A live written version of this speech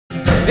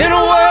In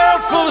a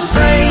world full of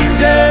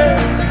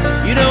strangers,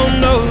 you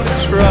don't know to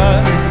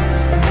trust.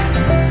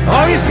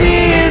 All you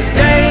see is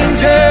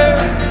danger,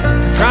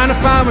 trying to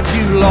find what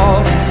you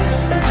lost.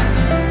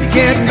 You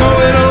can't go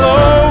it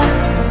alone,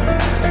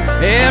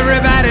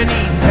 everybody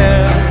needs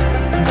help.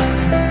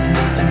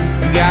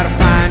 You gotta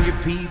find your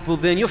people,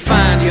 then you'll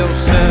find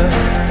yourself.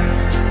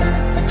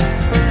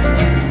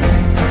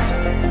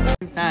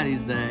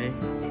 Patty's Day.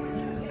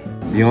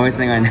 The only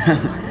thing I know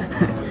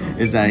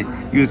is that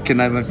he was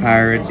kidnapped by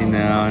pirates, you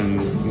know, and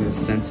he was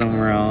sent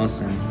somewhere else,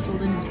 and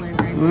sold into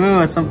slavery. Ooh,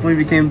 at some point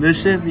he became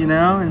bishop, you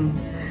know, and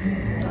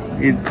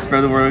he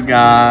spread the word of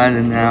God,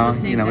 and now,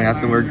 you know, we have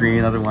to wear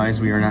green, otherwise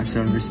we are not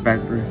showing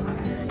respect for,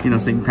 you know,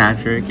 St.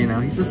 Patrick, you know,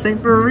 he's a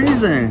saint for a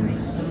reason,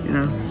 you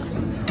know,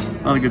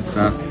 all the good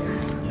stuff.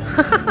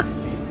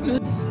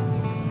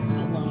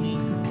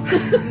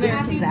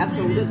 Americans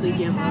absolutely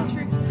give up.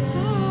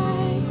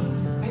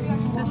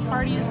 This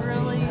party is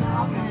really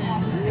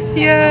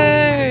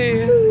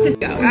yay!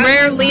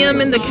 Rare Liam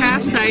in the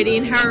calf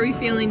sighting. How are we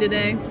feeling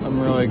today?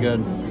 I'm really good.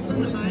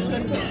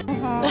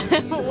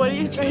 What are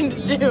you trying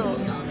to do?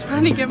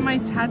 Trying to get my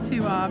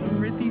tattoo off.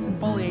 Ruthie's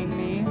bullying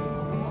me.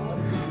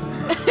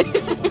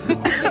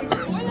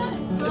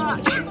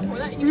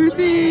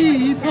 Ruthie,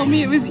 you told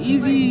me it was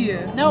easy.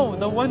 No,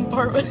 the one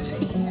part was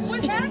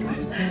easy.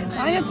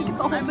 I had to get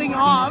the whole thing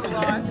off.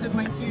 Lost with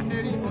my cute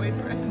nerdy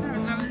boyfriend.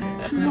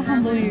 This is a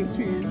humbling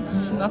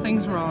experience.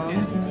 Nothing's wrong.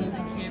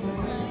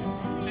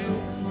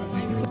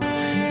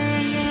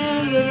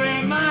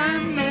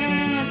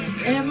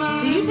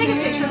 Did you take a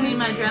picture of me in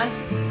my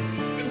dress?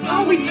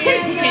 Oh, we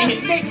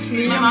did. Fix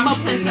me. My mom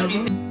just sent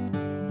something.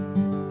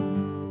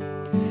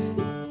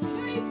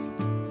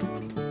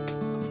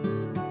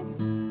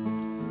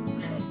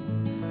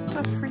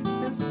 What the freak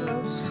is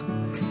this?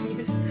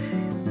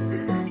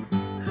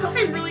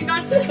 I'm really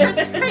not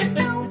stressed right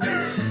now.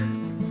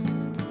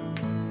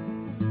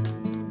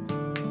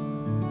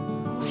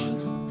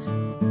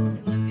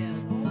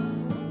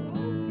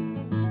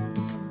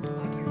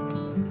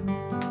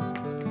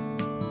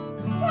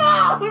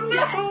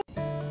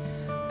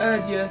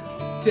 Adieu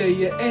to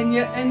you and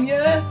you and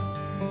you.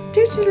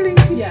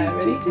 Yeah,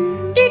 ready?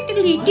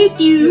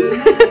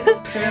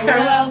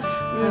 Farewell.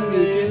 We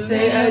just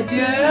say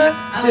adieu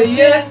to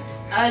you.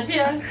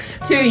 Adieu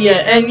to you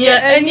and you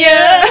and you.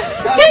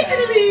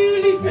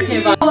 Okay,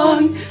 bye.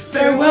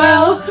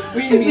 Farewell.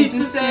 We need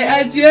to say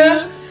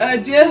adieu,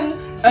 adieu,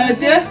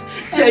 adieu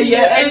to you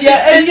and you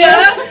and you.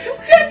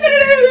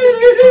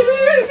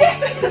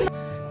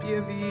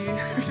 Baby,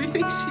 Ruthie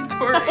thinks she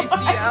tore her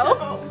ACL.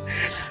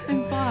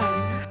 And bye.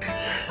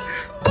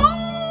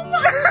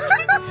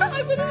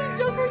 I literally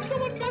just heard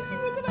someone messing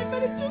with it. I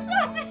bet it just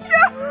happened.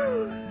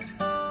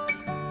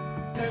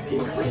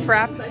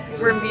 Frap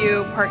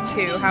review part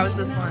 2. How is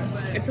this one?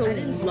 It's a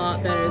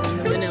lot better than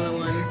the vanilla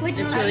one.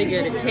 It's really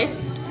good. It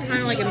tastes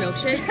kind of like a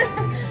milkshake,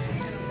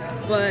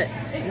 but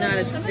not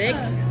as thick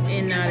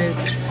and not as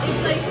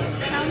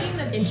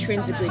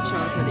intrinsically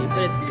chocolatey,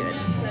 but it's good.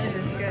 It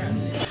is good.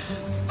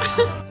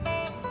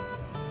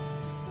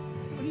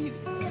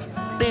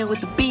 Man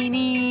with the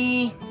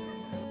beanie.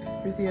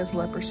 Ruthie has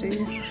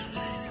leprosy.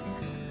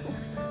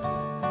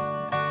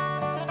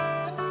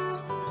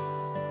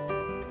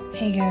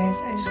 Hey guys,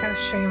 I just gotta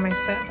show you my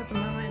setup at the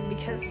moment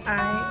because I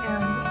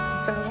am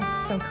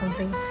so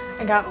comfy.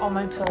 I got all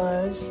my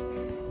pillows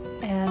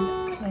and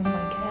my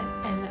blanket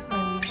and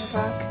my leisure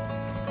book.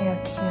 I got a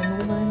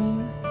candle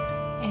burning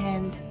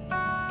and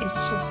it's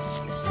just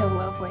so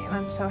lovely and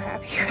I'm so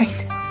happy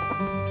right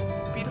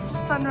now. Beautiful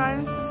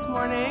sunrise this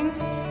morning.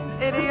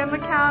 8 a.m.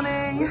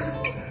 accounting.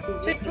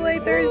 Chick-fil-A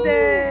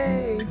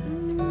Thursday.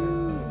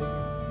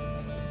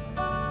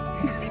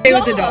 Stay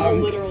with the dog.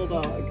 Literal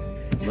dog.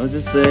 Let's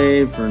just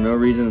say, for no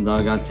reason, the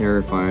dog got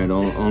terrified,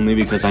 only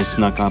because I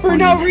snuck up on him.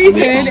 For no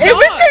reason, it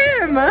was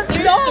him! Let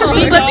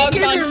me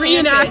give you a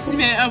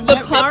reenactment of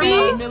what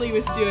Millie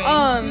was doing.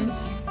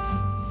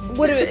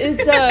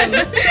 It's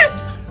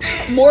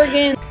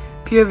Morgan.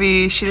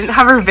 POV, she didn't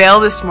have her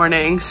veil this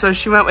morning, so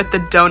she went with the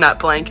donut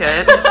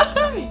blanket.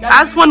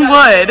 As one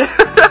would.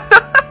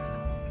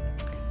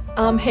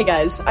 Hey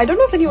guys, I don't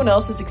know if anyone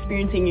else is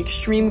experiencing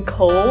extreme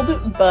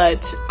cold,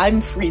 but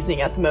I'm freezing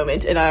at the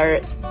moment, and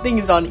our thing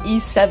is on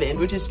E7,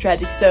 which is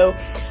tragic, so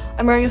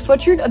I'm wearing a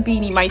sweatshirt, a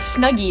beanie, my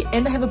Snuggie,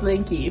 and I have a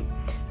blankie.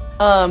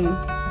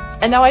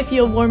 And now I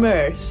feel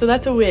warmer, so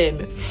that's a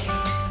win.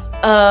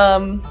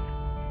 I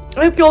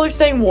hope you all are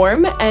staying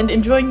warm and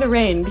enjoying the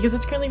rain, because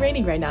it's currently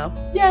raining right now.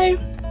 Yay!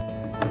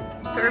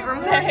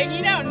 The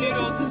hanging out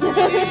noodles is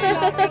really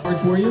hard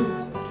for you?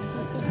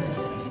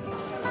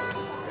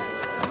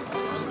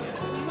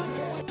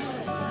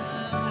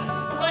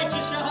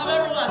 Righteous shall have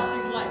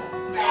everlasting life.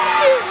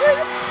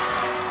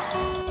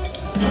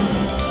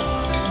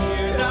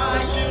 Hear thy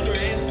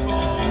children's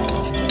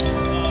call of the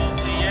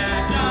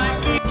night.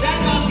 That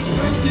lost is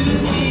first to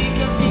me,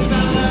 comes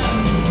about love.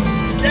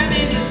 That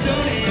means the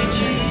soul and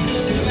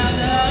dreams about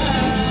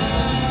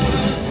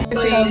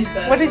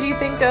love. What did you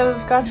think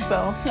of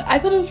Godspell? I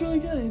thought it was really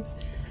good.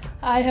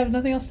 I have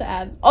nothing else to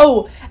add.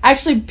 Oh,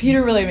 actually,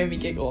 Peter really made me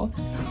giggle.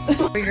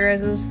 What are your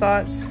guys'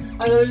 thoughts?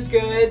 I thought it was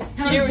good.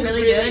 Peter was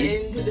really good.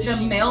 Into the The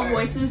sheep male part.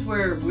 voices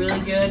were really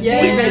good.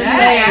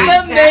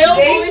 Yes. The male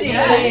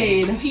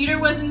Yes. voices. Peter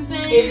was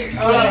insane. It's-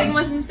 Steven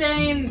was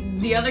insane.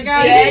 The other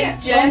guy,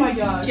 Jed. Oh my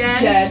god.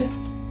 Jed.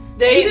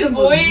 The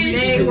boys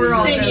They were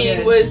all so singing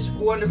good. was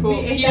wonderful. We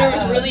ate Peter that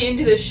was up. really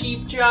into the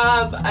sheep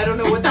job. I don't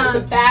know what that was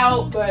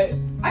about, but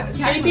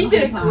JP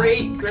did a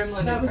great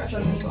gremlin That was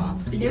impression as well.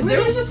 Yeah,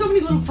 there was just so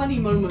many little funny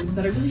moments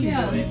that I really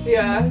enjoyed.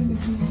 Yeah.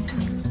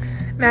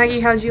 Maggie,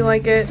 how'd you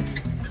like it?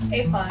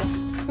 A+.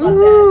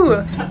 Ooh!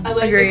 I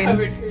like Agreed. the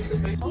covered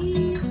crucifix.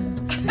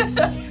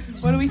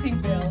 What do we think,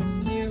 Vales?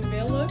 New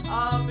veil look?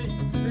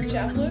 Root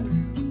chap look?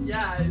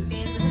 Yes.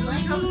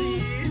 Really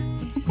cozy.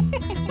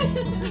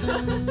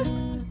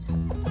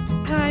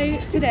 Hi,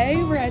 today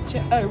we're at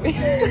Joanne.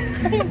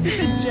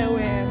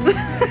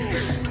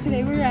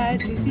 Today we're at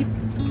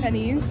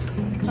JCPenney's,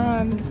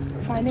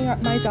 finding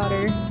out my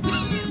daughter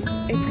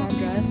a prom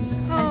dress.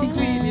 I think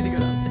we need to go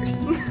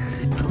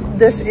downstairs.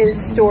 This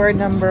is store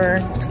number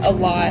A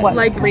lot. what,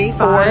 Like 3,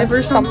 5 4,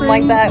 or something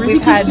like that. Ruthie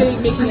We've keeps had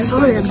making us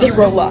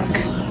zero luck,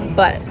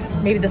 but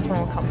maybe this one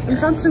will come We through.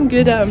 found some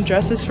good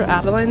dresses for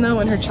Adeline though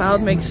when her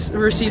child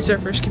receives her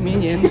first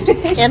communion.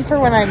 And for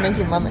when I'm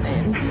making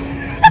lemonade.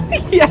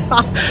 Yeah.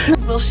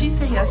 Will she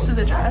say yes to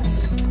the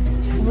dress?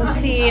 We'll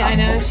see. I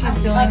know she's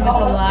dealing with a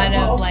lot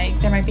of, like,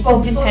 there might be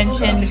some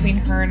contention between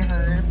her and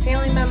her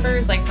family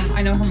members. Like,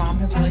 I know her mom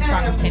has really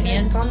strong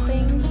opinions on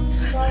things.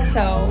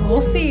 So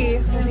we'll see.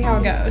 We'll see how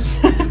it goes.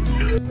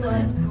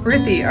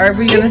 Ruthie, are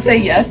we gonna say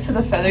yes to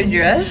the feather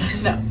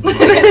dress? No.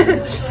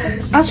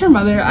 As her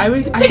mother, I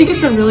think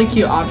it's a really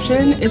cute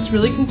option. It's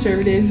really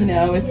conservative, you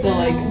know, with the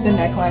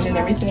neckline and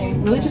everything. It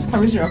really just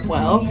covers her up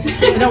well.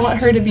 I don't want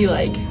her to be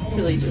like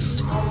really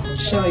just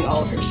showing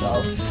all of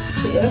herself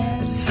to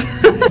this.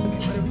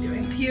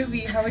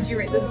 POV, how would you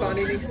rate this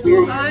bonding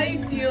experience? I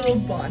feel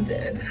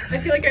bonded. I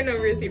feel like I know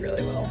Ruthie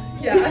really well.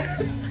 Yeah.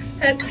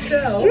 Head to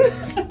toe.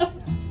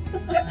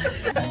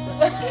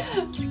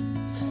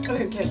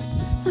 Okay.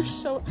 We're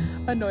so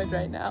annoyed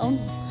right now.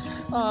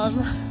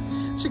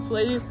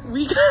 Chick-fil-A,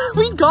 we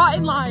got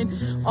in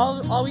line.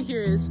 All we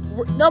hear is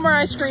no more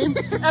ice cream,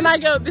 and I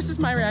go, this is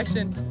my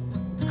reaction.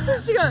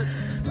 She goes,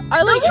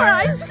 I like more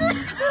ice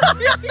cream.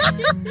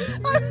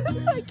 I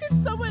was like,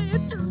 can someone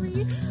answer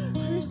me?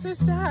 I was so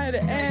sad.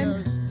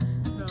 And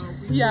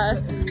yeah,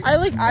 I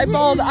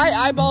eyeballed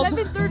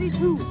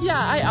 732. Yeah,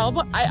 I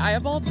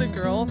eyeballed the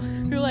girl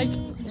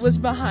who was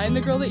behind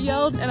the girl that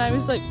yelled, and I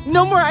was like,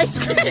 no more ice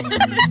cream.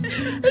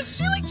 And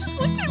she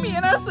just looked at me,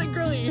 and I was like,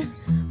 girlie,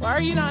 why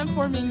are you not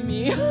informing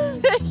me?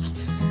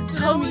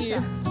 Tell me.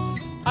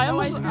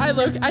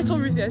 I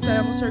told Ruthie, I said I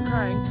almost started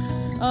crying.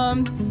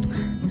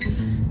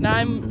 Now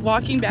I'm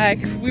walking back.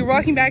 We were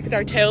walking back with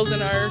our tails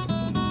in our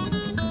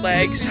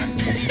legs.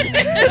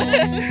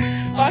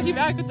 Walking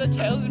back with the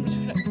tails in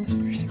between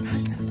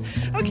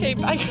our. Okay,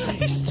 bye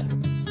guys.